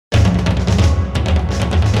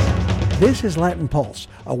This is Latin Pulse,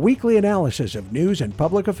 a weekly analysis of news and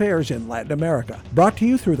public affairs in Latin America, brought to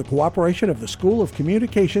you through the cooperation of the School of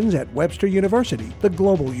Communications at Webster University, the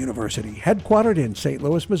global university headquartered in St.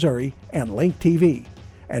 Louis, Missouri, and Link TV.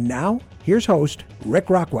 And now, here's host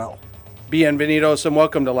Rick Rockwell. Bienvenidos and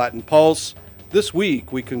welcome to Latin Pulse. This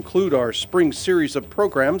week, we conclude our spring series of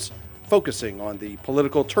programs focusing on the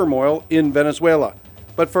political turmoil in Venezuela.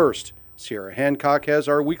 But first, Sierra Hancock has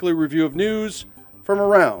our weekly review of news from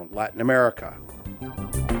around Latin America.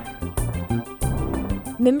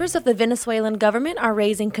 Members of the Venezuelan government are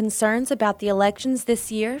raising concerns about the elections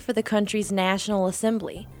this year for the country's National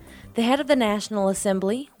Assembly. The head of the National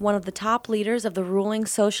Assembly, one of the top leaders of the ruling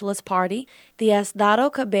Socialist Party,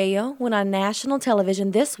 Diosdado Cabello, went on national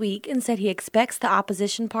television this week and said he expects the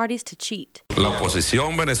opposition parties to cheat. La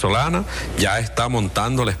oposición venezolana ya está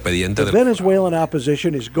montando el expediente. The Venezuelan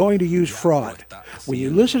opposition is going to use fraud. When you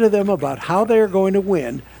listen to them about how they are going to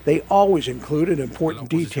win, they always include an important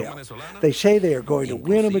detail. They say they are going to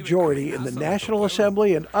win a majority in the National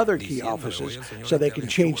Assembly and other key offices so they can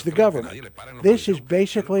change the government. This is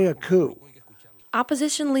basically a coup.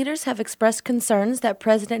 Opposition leaders have expressed concerns that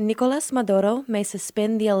President Nicolas Maduro may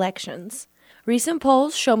suspend the elections. Recent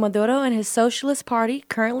polls show Maduro and his Socialist Party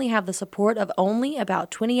currently have the support of only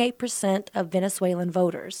about 28% of Venezuelan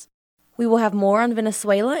voters. We will have more on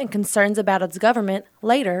Venezuela and concerns about its government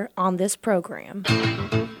later on this program.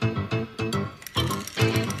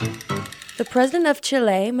 The president of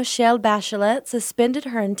Chile, Michelle Bachelet, suspended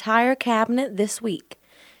her entire cabinet this week.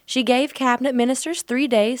 She gave cabinet ministers 3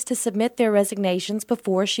 days to submit their resignations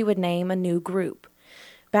before she would name a new group.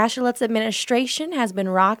 Bachelet's administration has been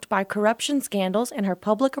rocked by corruption scandals, and her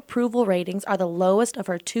public approval ratings are the lowest of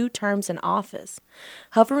her 2 terms in office,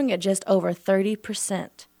 hovering at just over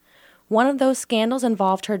 30%. One of those scandals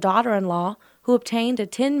involved her daughter-in-law, who obtained a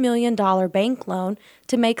 $10 million bank loan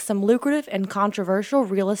to make some lucrative and controversial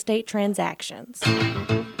real estate transactions.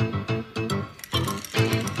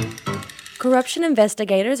 Corruption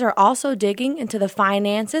investigators are also digging into the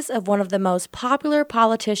finances of one of the most popular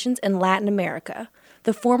politicians in Latin America,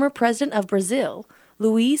 the former president of Brazil,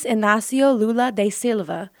 Luiz Inácio Lula da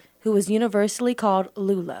Silva, who was universally called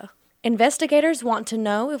Lula. Investigators want to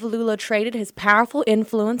know if Lula traded his powerful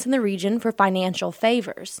influence in the region for financial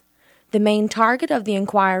favors. The main target of the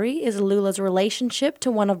inquiry is Lula's relationship to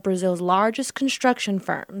one of Brazil's largest construction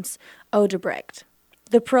firms, Odebrecht.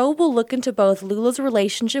 The probe will look into both Lula's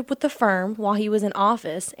relationship with the firm while he was in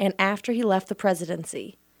office and after he left the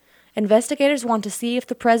presidency. Investigators want to see if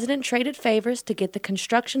the president traded favors to get the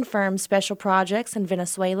construction firm's special projects in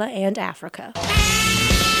Venezuela and Africa.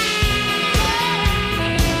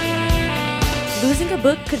 Losing a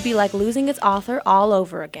book could be like losing its author all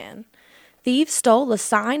over again. Thieves stole a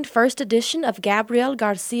signed first edition of Gabriel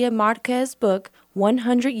Garcia Marquez's book,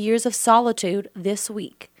 100 Years of Solitude, this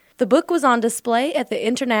week. The book was on display at the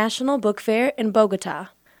International Book Fair in Bogota.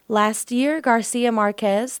 Last year, Garcia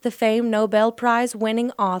Marquez, the famed Nobel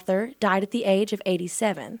Prize-winning author, died at the age of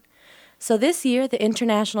 87. So this year, the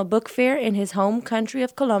International Book Fair in his home country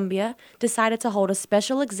of Colombia decided to hold a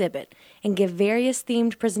special exhibit and give various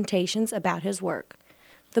themed presentations about his work.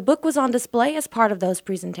 The book was on display as part of those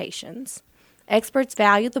presentations. Experts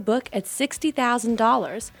valued the book at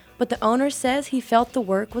 $60,000, but the owner says he felt the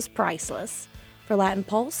work was priceless. For Latin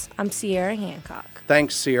Pulse, I'm Sierra Hancock.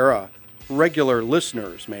 Thanks, Sierra. Regular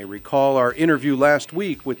listeners may recall our interview last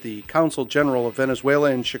week with the Consul General of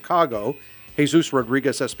Venezuela in Chicago, Jesus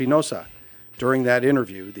Rodriguez Espinosa. During that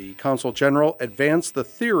interview, the Consul General advanced the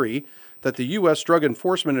theory that the U.S. Drug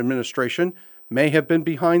Enforcement Administration may have been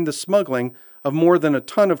behind the smuggling of more than a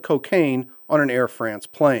ton of cocaine on an Air France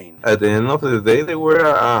plane. At the end of the day, there were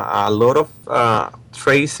a lot of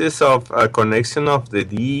traces of a connection of the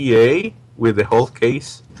DEA with the whole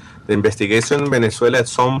case. The investigation in Venezuela at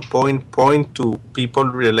some point to people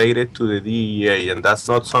related to the DEA, and that's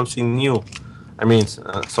not something new. I mean,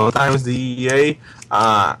 sometimes the DEA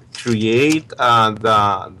create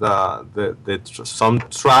some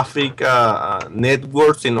traffic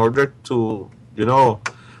networks in order to,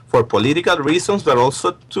 for political reasons, but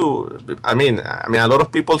also to, I mean, a lot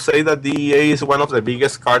of people say that DEA is one of the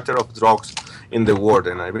biggest cartel of drugs in the world,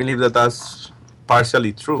 and I believe that that's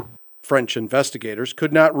partially true. French investigators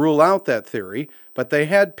could not rule out that theory, but they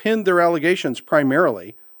had pinned their allegations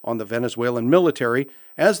primarily on the Venezuelan military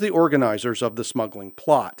as the organizers of the smuggling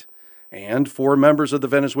plot. And 4 members of the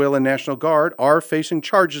Venezuelan National Guard are facing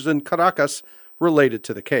charges in Caracas related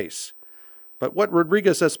to the case. But what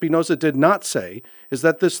Rodriguez Espinosa did not say is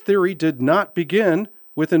that this theory did not begin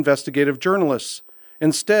with investigative journalists.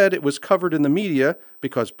 Instead, it was covered in the media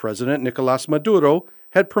because President Nicolas Maduro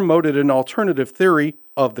had promoted an alternative theory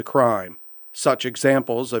of the crime. Such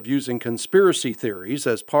examples of using conspiracy theories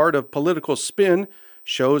as part of political spin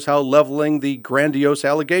shows how leveling the grandiose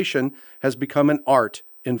allegation has become an art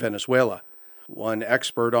in Venezuela. One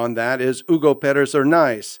expert on that is Hugo Perez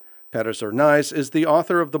Hernaiz. Perez Hernaiz is the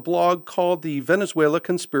author of the blog called the Venezuela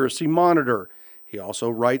Conspiracy Monitor. He also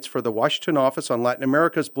writes for the Washington office on Latin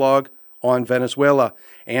America's blog on Venezuela,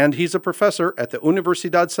 and he's a professor at the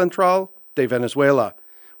Universidad Central de Venezuela.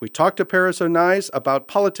 We talked to Perez Hernaiz about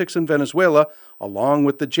politics in Venezuela, along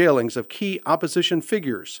with the jailings of key opposition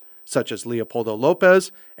figures, such as Leopoldo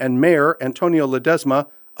Lopez and Mayor Antonio Ledesma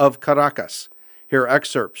of Caracas. Here are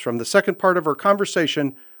excerpts from the second part of our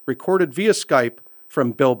conversation, recorded via Skype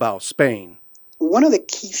from Bilbao, Spain. One of the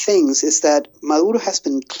key things is that Maduro has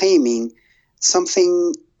been claiming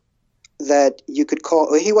something that you could call,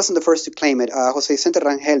 well, he wasn't the first to claim it. Jose Vicente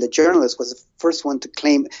Rangel, the journalist, was the first one to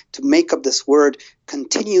claim, to make up this word,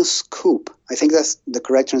 continuous coup. I think that's the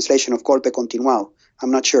correct translation of golpe continuado.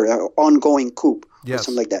 I'm not sure, ongoing coup, or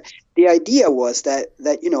something like that. The idea was that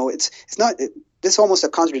it's not. This is almost a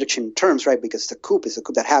contradiction in terms, right? Because the coup is a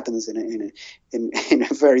coup that happens in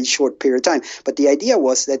a very short period of time. But the idea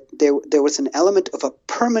was that there was an element of a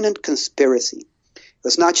permanent conspiracy. It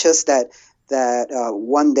was not just that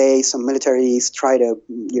one day some militaries try to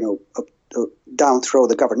downthrow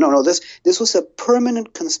the government. No. This was a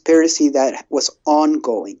permanent conspiracy that was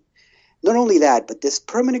ongoing. Not only that, but this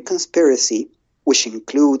permanent conspiracy, which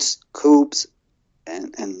includes coups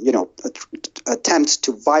and attempts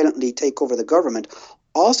to violently take over the government,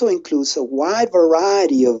 also includes a wide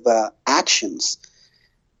variety of actions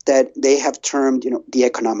that they have termed, the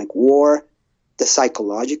economic war, the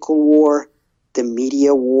psychological war, the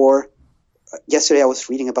media war. Yesterday I was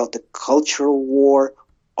reading about the cultural war.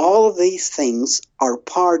 All of these things are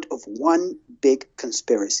part of one big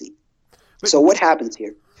conspiracy. So what happens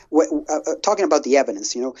here? Talking about the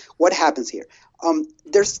evidence, what happens here?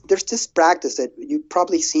 There's this practice that you've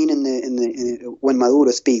probably seen in when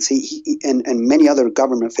Maduro speaks, he and many other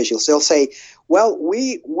government officials. They'll say, "Well,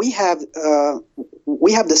 we have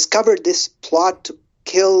discovered this plot to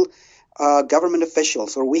kill government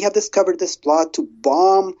officials, or we have discovered this plot to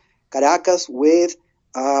bomb Caracas with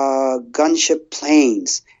gunship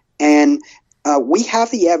planes, and we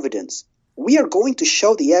have the evidence. We are going to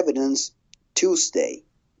show the evidence Tuesday.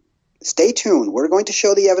 Stay tuned. We're going to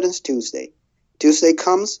show the evidence Tuesday." Tuesday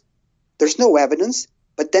comes, there's no evidence,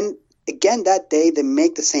 but then again that day they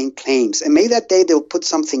make the same claims. And maybe that day they'll put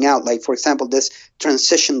something out, like, for example, this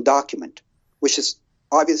transition document, which is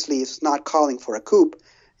obviously is not calling for a coup.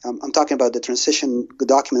 I'm talking about the transition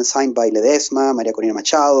document signed by Ledesma, Maria Corina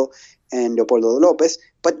Machado, and Leopoldo Lopez.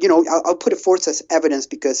 But, I'll put it forth as evidence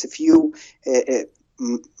because if you,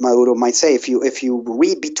 Maduro might say, if you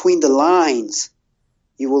read between the lines,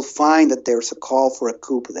 you will find that there's a call for a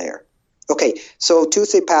coup there. Okay, so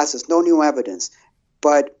Tuesday passes, no new evidence.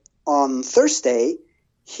 But on Thursday,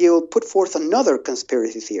 he'll put forth another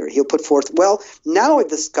conspiracy theory. He'll put forth, well, now I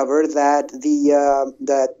discovered that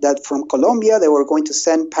that from Colombia they were going to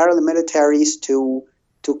send paramilitaries to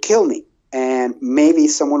kill me. And maybe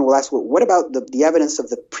someone will ask, well, what about the evidence of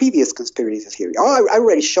the previous conspiracy theory? Oh, I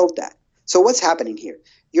already showed that. So what's happening here?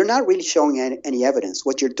 You're not really showing any evidence.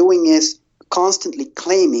 What you're doing is constantly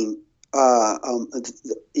claiming a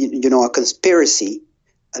conspiracy,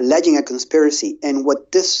 alleging a conspiracy. And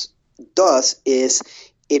what this does is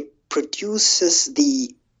it produces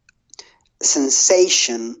the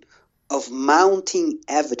sensation of mounting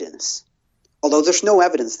evidence, although there's no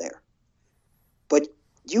evidence there. But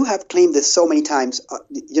you have claimed this so many times.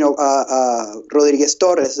 Rodriguez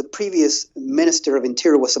Torres, the previous Minister of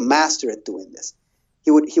Interior, was a master at doing this.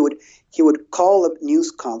 He would call a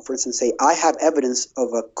news conference and say, "I have evidence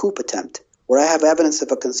of a coup attempt," or "I have evidence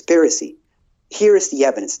of a conspiracy. Here is the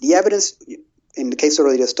evidence." The evidence, in the case of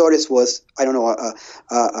Rodriguez Torres, was, I don't know,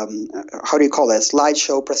 how do you call that, a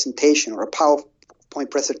slideshow presentation or a PowerPoint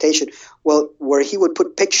presentation, well, where he would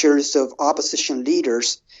put pictures of opposition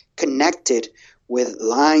leaders connected with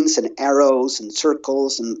lines and arrows and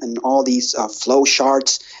circles and all these flow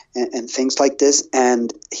charts and things like this.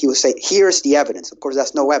 And he would say, "Here's the evidence." Of course,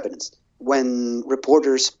 that's no evidence. When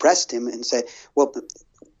reporters pressed him and said, "Well,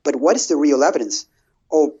 but what is the real evidence?"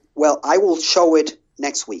 "Oh, well, I will show it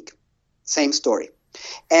next week." Same story.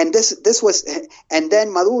 And this was, and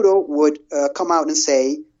then Maduro would come out and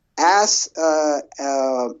say, "As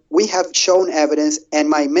we have shown evidence, and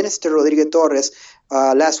my minister Rodriguez Torres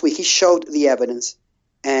last week, he showed the evidence,"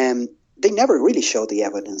 and they never really showed the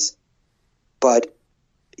evidence. But,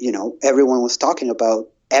 everyone was talking about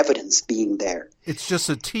evidence being there. It's just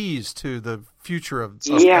a tease to the future of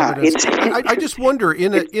yeah, evidence. I just wonder,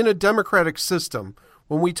 in a democratic system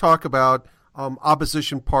when we talk about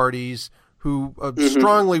opposition parties who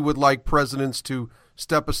strongly would like presidents to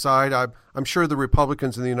step aside. I'm sure the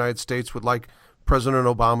Republicans in the United States would like President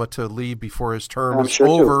Obama to leave before his term is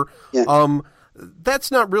over. Yeah.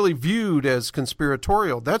 That's not really viewed as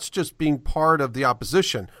conspiratorial. That's just being part of the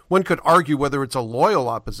opposition. One could argue whether it's a loyal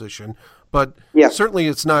opposition, but certainly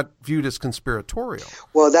it's not viewed as conspiratorial.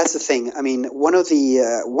 Well, that's the thing. I mean, one of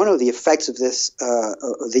the effects of this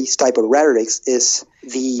these type of rhetorics is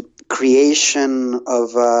the creation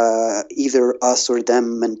of either us or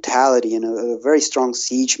them mentality, and a very strong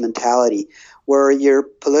siege mentality, where your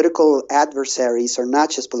political adversaries are not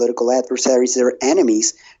just political adversaries; they're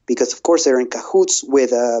enemies, because of course they're in cahoots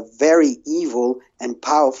with a very evil and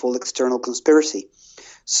powerful external conspiracy.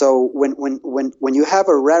 So when you have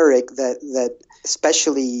a rhetoric that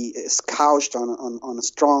especially is couched on a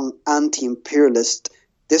strong anti-imperialist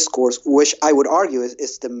discourse, which I would argue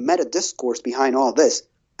is the meta discourse behind all this,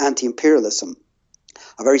 anti-imperialism,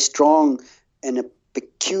 a very strong and a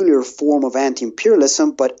peculiar form of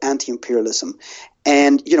anti-imperialism, but anti-imperialism.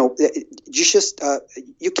 And you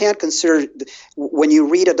can't consider, when you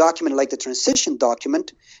read a document like the transition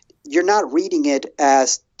document, you're not reading it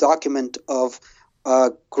as document of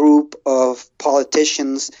a group of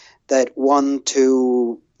politicians that want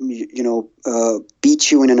to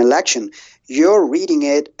beat you in an election. You're reading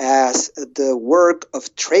it as the work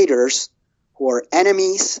of traitors who are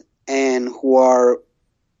enemies and who are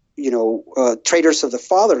traitors of the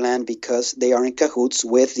fatherland because they are in cahoots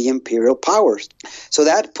with the imperial powers. So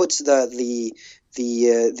that puts the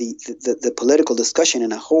political discussion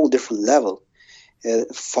in a whole different level,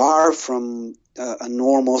 far from a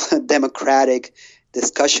normal democratic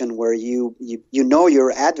discussion where you know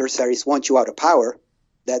your adversaries want you out of power.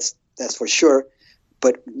 That's for sure.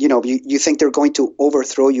 But you think they're going to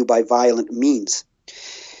overthrow you by violent means.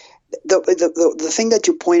 The thing that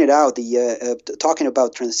you pointed out, talking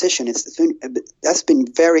about transition, that's been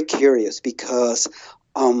very curious, because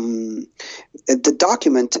the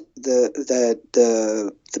document that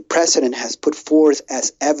the president has put forth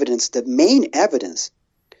as evidence, the main evidence.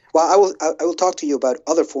 Well, I will talk to you about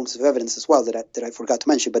other forms of evidence as well that I forgot to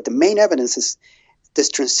mention. But the main evidence is this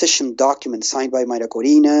transition document signed by Mayra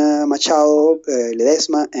Corina Machado,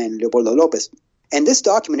 Ledesma, and Leopoldo Lopez. And this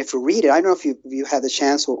document, if you read it, I don't know if you had the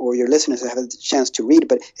chance or your listeners have had the chance to read it,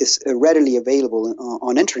 but it's readily available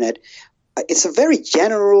on internet. It's a very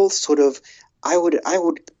general sort of, I would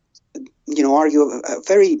argue, a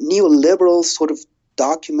very neoliberal sort of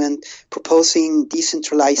document proposing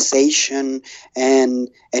decentralization and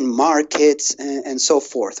markets and so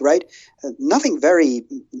forth, right? Nothing very,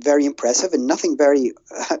 very impressive and nothing very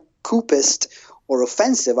coupist or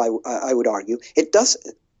offensive, I would argue. It does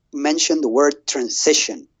mention the word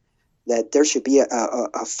transition, that there should be a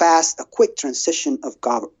quick transition of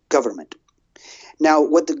government. Now,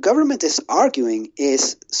 what the government is arguing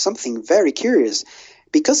is something very curious,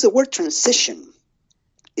 because the word transition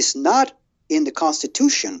is not in the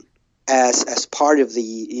Constitution as part of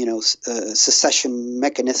the secession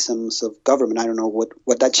mechanisms of government. I don't know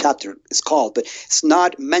what that chapter is called, but it's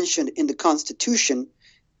not mentioned in the Constitution.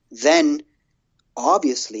 Then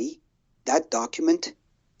obviously that document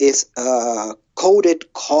is a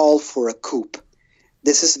coded call for a coup.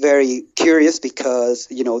 This is very curious because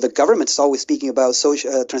the government is always speaking about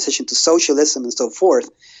transition to socialism and so forth,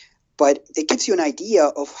 but it gives you an idea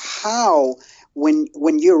of how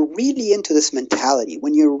when you're really into this mentality,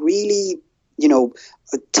 when you really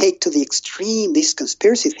take to the extreme these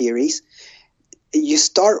conspiracy theories, you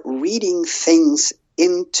start reading things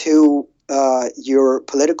into your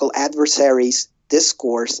political adversary's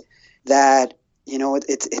discourse that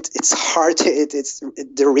it's hard to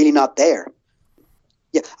they're really not there.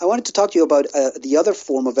 Yeah, I wanted to talk to you about the other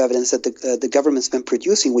form of evidence that the government's been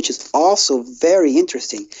producing, which is also very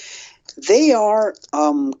interesting. They are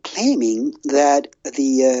claiming that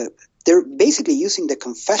they're basically using the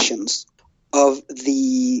confessions of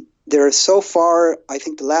there are so far, I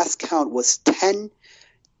think the last count was 10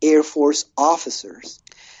 Air Force officers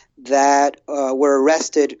that were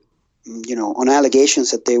arrested, on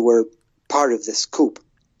allegations that they were part of this coup.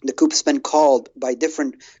 The coup has been called by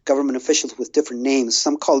different government officials with different names.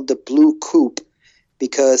 Some called the Blue Coup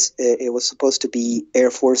because it was supposed to be Air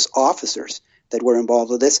Force officers that were involved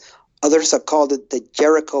with this. Others have called it the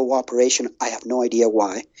Jericho Operation. I have no idea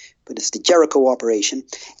why, but it's the Jericho Operation.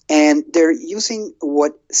 And they're using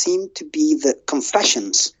what seem to be the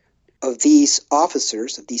confessions of these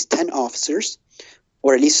officers, of these 10 officers,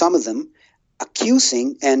 or at least some of them,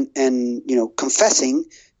 accusing and confessing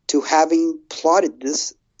to having plotted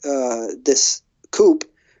this coup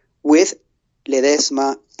with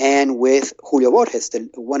Ledesma and with Julio Borges,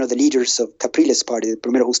 one of the leaders of Capriles Party, the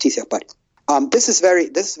Primero Justicia Party. This is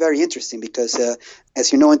very interesting because,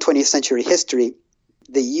 as you know, in 20th century history,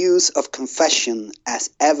 the use of confession as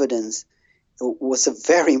evidence was a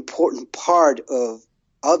very important part of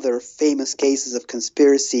other famous cases of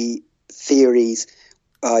conspiracy theories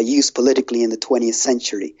used politically in the 20th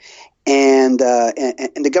century. And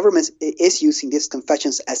the government is using these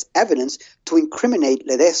confessions as evidence to incriminate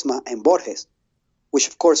Ledesma and Borges, which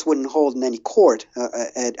of course wouldn't hold in any court,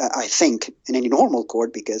 I think, in any normal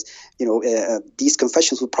court, because these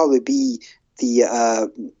confessions would probably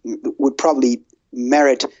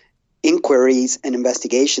merit inquiries and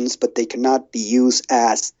investigations, but they cannot be used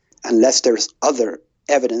unless there's other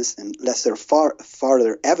evidence, unless there's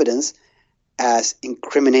farther evidence as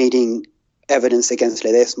incriminating evidence against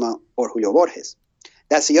Ledesma or Julio Borges.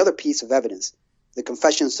 That's the other piece of evidence, the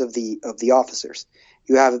confessions of the officers.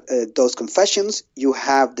 You have those confessions, you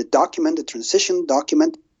have the document, the transition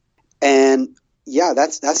document, and yeah,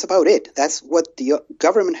 that's about it. That's what the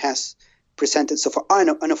government has presented so far.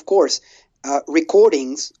 And of course,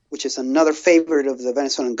 recordings, which is another favorite of the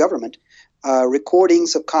Venezuelan government,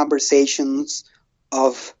 recordings of conversations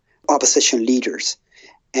of opposition leaders.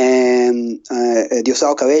 And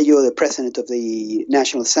Diosdado Cabello, the president of the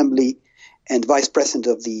National Assembly and vice president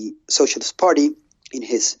of the Socialist Party, in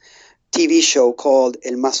his TV show called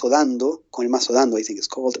Con El Mazo Dando, I think it's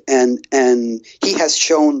called, and he has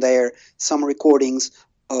shown there some recordings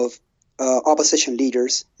of opposition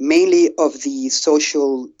leaders, mainly of the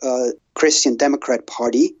Social Christian Democrat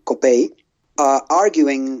Party, COPEI,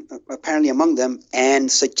 arguing apparently among them and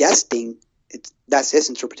suggesting, that's his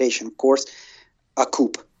interpretation, of course, a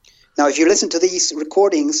coup. Now, if you listen to these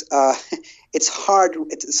recordings, it's hard.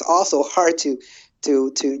 It's also hard to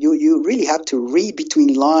you really have to read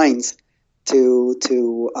between lines to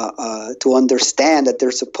understand that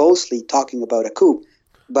they're supposedly talking about a coup.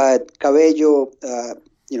 But Cabello,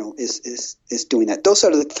 is doing that. Those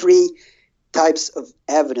are the three types of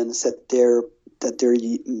evidence that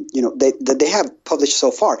they have published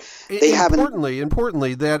so far.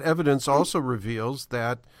 Importantly, that evidence also reveals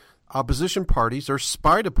that opposition parties are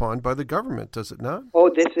spied upon by the government, does it not? Oh,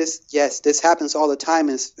 this happens all the time,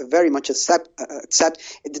 and it's very much accept.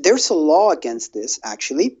 There's a law against this,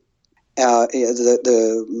 actually. The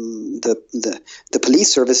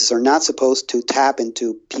police services are not supposed to tap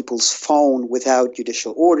into people's phone without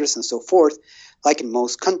judicial orders and so forth, like in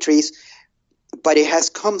most countries. But it has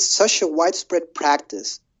come such a widespread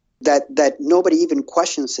practice that nobody even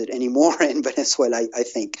questions it anymore in Venezuela, I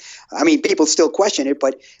think. I mean, people still question it,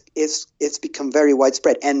 but it's become very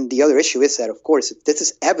widespread. And the other issue is that, of course, if this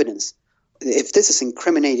is evidence, if this is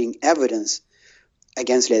incriminating evidence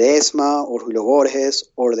against Ledesma or Julio Borges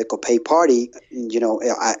or the COPEI party,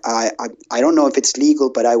 I don't know if it's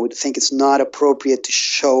legal, but I would think it's not appropriate to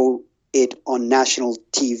show it on national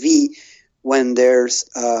TV when there's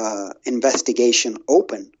investigation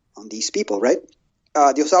open on these people, right?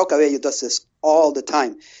 Diosdado Cabello does this all the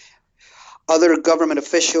time. Other government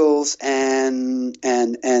officials and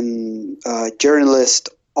journalists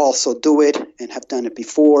also do it and have done it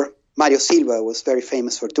before. Mario Silva was very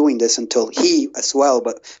famous for doing this until he, as well,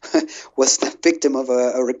 but was the victim of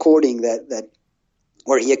a recording that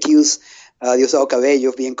where he accused Diosdado Cabello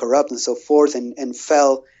of being corrupt and so forth, and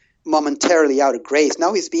fell momentarily out of grace.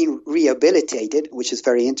 Now he's being rehabilitated, which is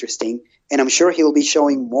very interesting, and I'm sure he'll be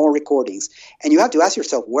showing more recordings. And you have to ask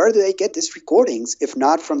yourself, where do they get these recordings if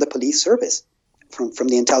not from the police service, from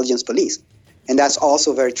the intelligence police? And that's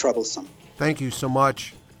also very troublesome. Thank you so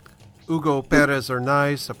much. Hugo Perez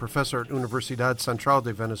Arnaiz, a professor at Universidad Central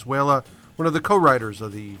de Venezuela, one of the co-writers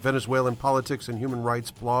of the Venezuelan Politics and Human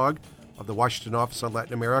Rights blog of the Washington Office on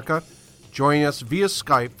Latin America, joining us via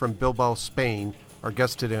Skype from Bilbao, Spain, our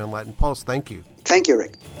guest today on Latin Pulse. Thank you. Thank you,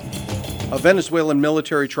 Rick. A Venezuelan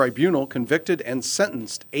military tribunal convicted and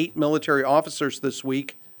sentenced 8 military officers this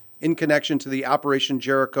week in connection to the Operation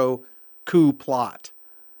Jericho coup plot.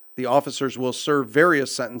 The officers will serve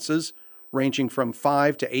various sentences ranging from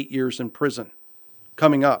 5 to 8 years in prison.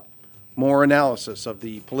 Coming up, more analysis of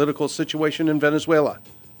the political situation in Venezuela.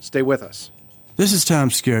 Stay with us. This is Tom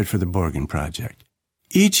Skerritt for the Borgen Project.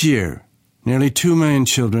 Each year, nearly 2 million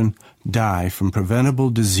children die from preventable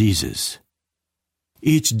diseases.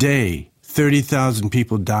 Each day, 30,000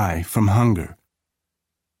 people die from hunger.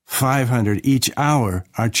 500 each hour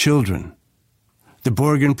are children. The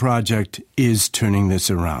Borgen Project is turning this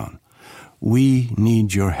around. We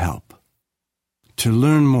need your help. To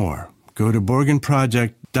learn more, go to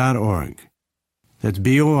borgenproject.org. That's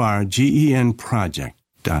BORGEN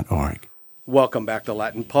project.org. Welcome back to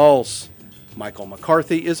Latin Pulse. Michael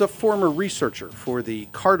McCarthy is a former researcher for the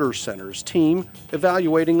Carter Center's team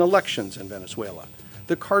evaluating elections in Venezuela.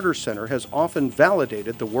 The Carter Center has often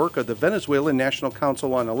validated the work of the Venezuelan National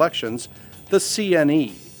Council on Elections, the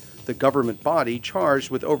CNE, the government body charged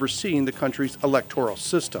with overseeing the country's electoral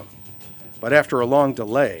system. But after a long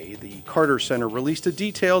delay, the Carter Center released a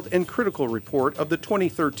detailed and critical report of the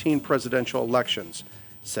 2013 presidential elections,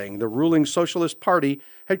 saying the ruling Socialist Party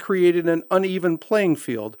had created an uneven playing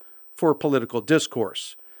field for political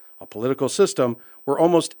discourse, a political system where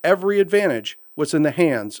almost every advantage was in the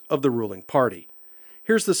hands of the ruling party.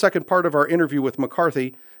 Here's the second part of our interview with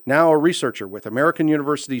McCarthy, now a researcher with American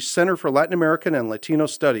University's Center for Latin American and Latino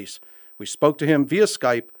Studies. We spoke to him via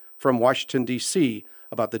Skype from Washington, D.C.,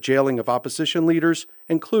 about the jailing of opposition leaders,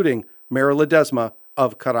 including Mayor Ledesma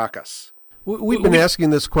of Caracas. We've been asking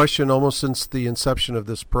this question almost since the inception of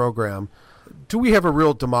this program. Do we have a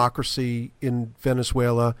real democracy in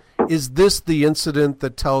Venezuela? Is this the incident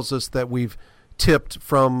that tells us that we've tipped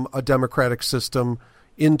from a democratic system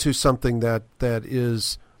into something that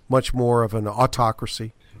is much more of an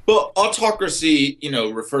autocracy? Well, autocracy,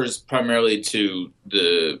 refers primarily to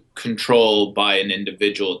the control by an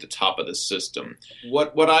individual at the top of the system.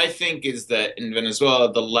 What I think is that in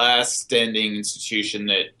Venezuela, the last standing institution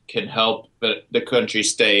that can help the country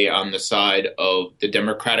stay on the side of the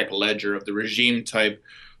democratic ledger of the regime type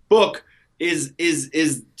book is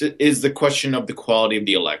the question of the quality of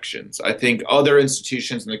the elections. I think other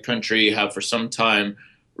institutions in the country have for some time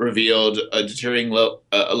revealed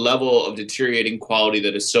a level of deteriorating quality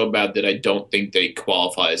that is so bad that I don't think they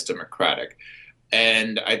qualify as democratic.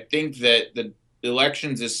 And I think that the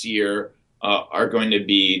elections this year are going to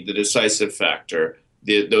be the decisive factor.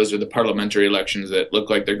 Those are the parliamentary elections that look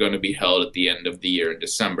like they're going to be held at the end of the year in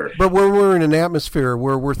December. But when we're in an atmosphere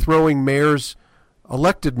where we're throwing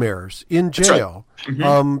elected mayors in jail, right.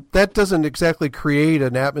 Mm-hmm. That doesn't exactly create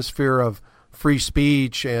an atmosphere of free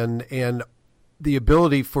speech and the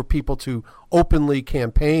ability for people to openly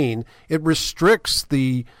campaign. It restricts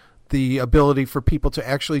the ability for people to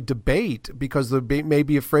actually debate because they may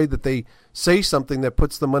be afraid that they say something that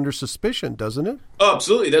puts them under suspicion, doesn't it? Oh,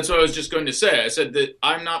 absolutely. That's what I was just going to say. I said that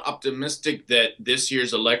I'm not optimistic that this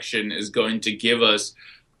year's election is going to give us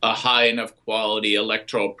a high enough quality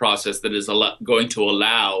electoral process that is going to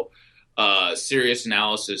allow serious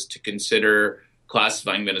analysis to consider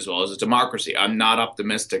classifying Venezuela as a democracy. I'm not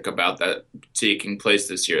optimistic about that taking place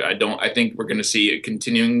this year. I think we're going to see a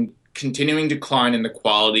continuing decline in the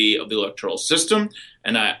quality of the electoral system,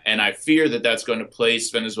 and I fear that that's going to place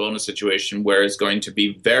Venezuela in a situation where it's going to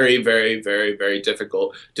be very, very, very, very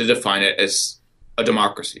difficult to define it as a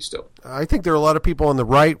democracy still. I think there are a lot of people on the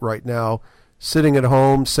right now sitting at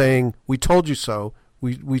home saying, "We told you so.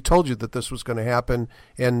 We told you that this was going to happen,"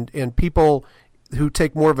 and people who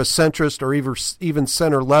take more of a centrist or even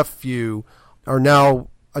center-left view are now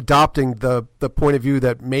adopting the point of view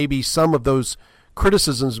that maybe some of those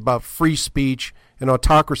criticisms about free speech and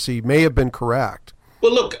autocracy may have been correct.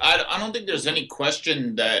 Well, look, I don't think there's any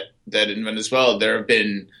question that in Venezuela there have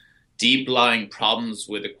been deep-lying problems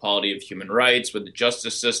with the quality of human rights, with the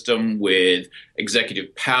justice system, with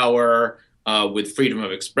executive power, with freedom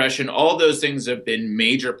of expression. All those things have been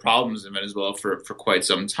major problems in Venezuela for quite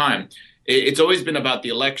some time. It's always been about the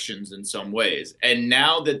elections in some ways, and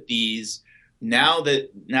now that these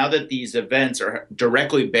events are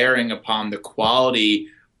directly bearing upon the quality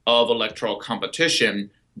of electoral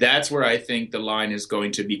competition, that's where I think the line is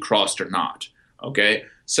going to be crossed or not. Okay,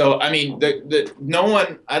 so I mean,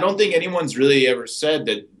 I don't think anyone's really ever said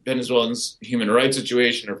that Venezuelans' human rights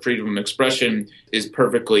situation or freedom of expression is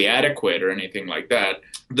perfectly adequate or anything like that.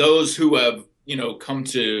 Those who have come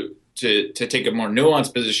to take a more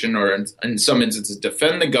nuanced position or in some instances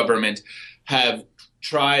defend the government have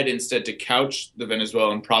tried instead to couch the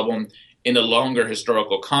Venezuelan problem in a longer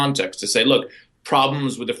historical context to say, look,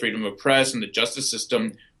 problems with the freedom of press and the justice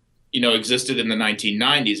system, existed in the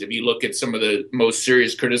 1990s. If you look at some of the most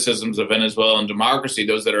serious criticisms of Venezuelan democracy,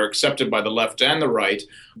 those that are accepted by the left and the right,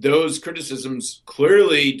 those criticisms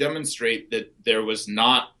clearly demonstrate that there was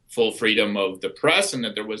not full freedom of the press and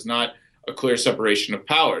that there was not a clear separation of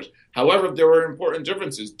powers. However, there were important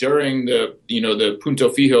differences during the Punto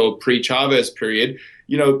Fijo pre-Chavez period.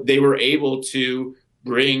 They were able to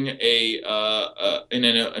bring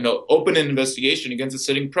an open investigation against the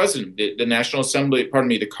sitting president. The National Assembly,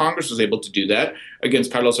 the Congress was able to do that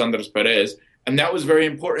against Carlos Andrés Perez. And that was very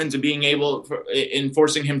important to being able in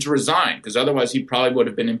forcing him to resign, because otherwise he probably would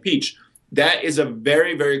have been impeached. That is a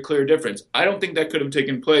very, very clear difference. I don't think that could have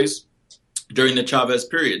taken place during the Chavez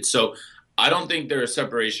period. So I don't think there is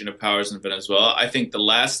separation of powers in Venezuela. I think the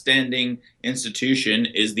last standing institution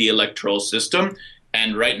is the electoral system.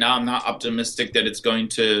 And right now, I'm not optimistic that it's going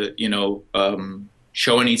to,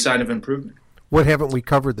 show any sign of improvement. What haven't we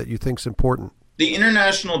covered that you think is important? The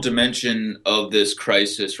international dimension of this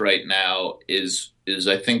crisis right now is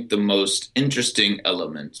I think, the most interesting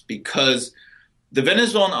element, because the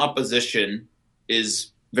Venezuelan opposition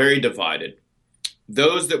is very divided.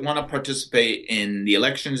 Those that want to participate in the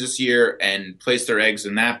elections this year and place their eggs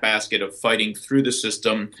in that basket of fighting through the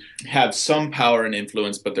system have some power and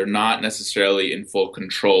influence, but they're not necessarily in full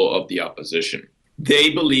control of the opposition.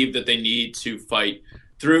 They believe that they need to fight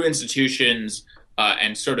through institutions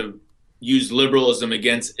and sort of use liberalism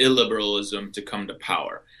against illiberalism to come to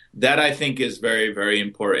power. That, I think, is very, very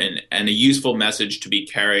important and a useful message to be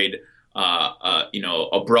carried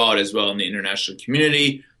abroad as well in the international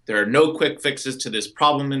community. There are no quick fixes to this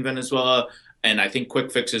problem in Venezuela, and I think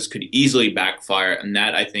quick fixes could easily backfire, and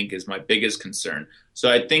that, I think, is my biggest concern.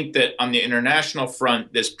 So I think that on the international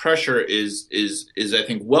front, this pressure is I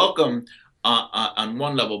think, welcome on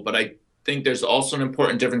one level, but I think there's also an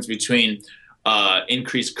important difference between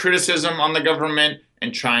increased criticism on the government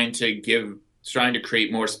and trying to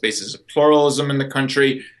create more spaces of pluralism in the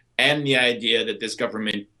country, and the idea that this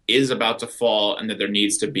government is about to fall and that there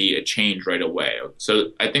needs to be a change right away.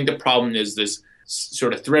 So I think the problem is this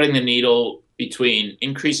sort of threading the needle between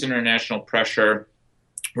increased international pressure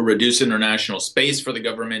or reduced international space for the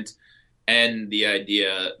government and the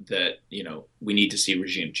idea that, we need to see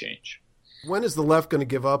regime change. When is the left going to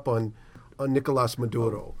give up on Nicolas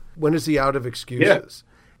Maduro? When is he out of excuses? Yeah.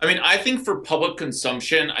 I mean, I think for public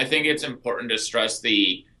consumption, I think it's important to stress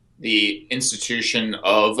the institution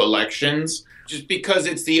of elections, just because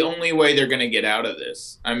it's the only way they're going to get out of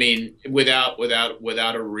this. I mean, without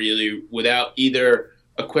either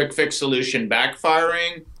a quick fix solution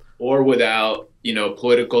backfiring or without,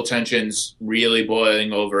 political tensions really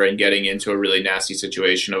boiling over and getting into a really nasty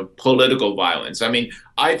situation of political violence. I mean,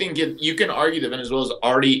 I think you can argue that Venezuela is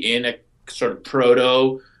already in a sort of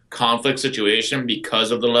proto-conflict situation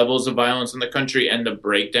because of the levels of violence in the country and the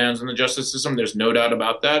breakdowns in the justice system. There's no doubt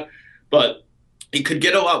about that. But it could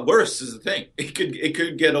get a lot worse is the thing. It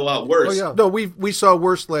could get a lot worse. Oh yeah. No, we saw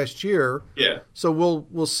worse last year. Yeah. So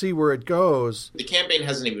we'll see where it goes. The campaign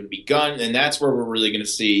hasn't even begun, and that's where we're really going to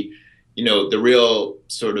see, the real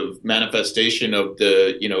sort of manifestation of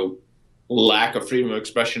the, lack of freedom of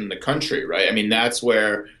expression in the country, right? I mean, that's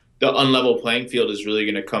where the unlevel playing field is really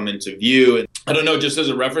going to come into view. And I don't know, just as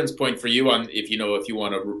a reference point for you on if you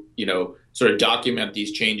want to, sort of document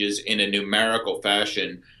these changes in a numerical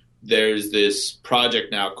fashion, there's this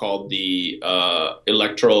project now called the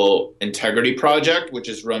Electoral Integrity Project, which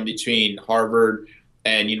is run between Harvard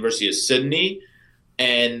and University of Sydney.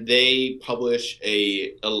 And they publish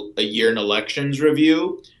a year in elections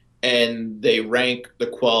review, and they rank the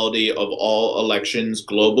quality of all elections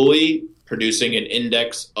globally, producing an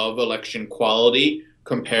index of election quality,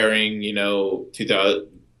 comparing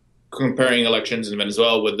elections in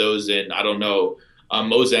Venezuela with those in,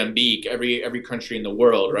 Mozambique, every country in the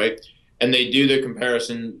world, right? And they do the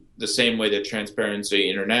comparison the same way that Transparency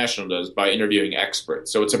International does, by interviewing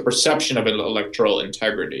experts. So it's a perception of electoral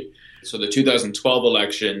integrity. So the 2012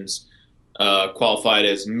 elections qualified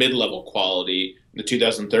as mid-level quality. The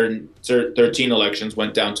 2013 elections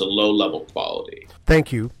went down to low-level quality.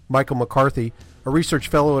 Thank you, Michael McCarthy, a research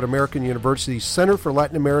fellow at American University's Center for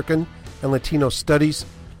Latin American and Latino Studies,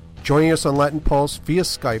 joining us on Latin Pulse via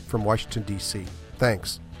Skype from Washington, D.C.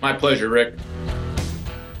 Thanks. My pleasure, Rick.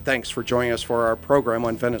 Thanks for joining us for our program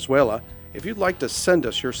on Venezuela. If you'd like to send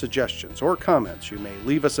us your suggestions or comments, you may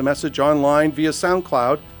leave us a message online via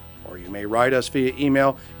SoundCloud, or you may write us via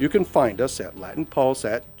email. You can find us at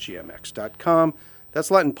latinpulse@gmx.com.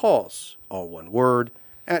 That's Latin Pulse, all one word,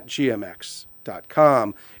 at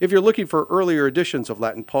gmx.com. If you're looking for earlier editions of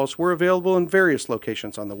Latin Pulse, we're available in various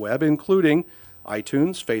locations on the web, including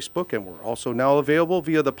iTunes, Facebook, and we're also now available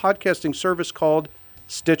via the podcasting service called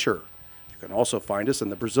Stitcher. You can also find us in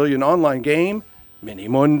the Brazilian online game,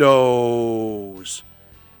 Minimundos.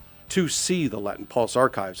 To see the Latin Pulse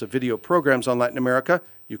archives of video programs on Latin America,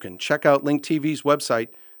 you can check out Link TV's website,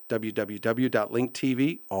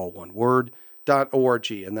 www.linktv, all one word,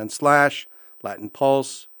 .org, and then /Latin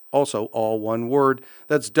Pulse, also all one word.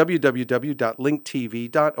 That's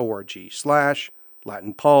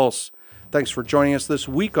www.linktv.org/Latin Pulse. Thanks for joining us this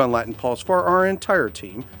week on Latin Pulse. For our entire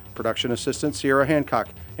team, production assistant Sierra Hancock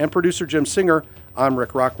and producer Jim Singer, I'm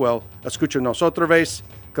Rick Rockwell. Escúchanos otra vez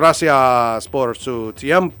Gracias por su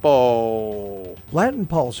tiempo. Latin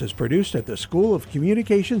Pulse is produced at the School of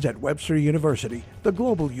Communications at Webster University, the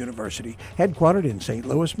global university, headquartered in St.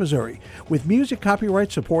 Louis, Missouri, with music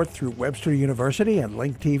copyright support through Webster University and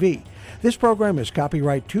Link TV. This program is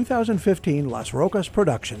copyright 2015 Las Rocas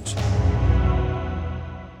Productions.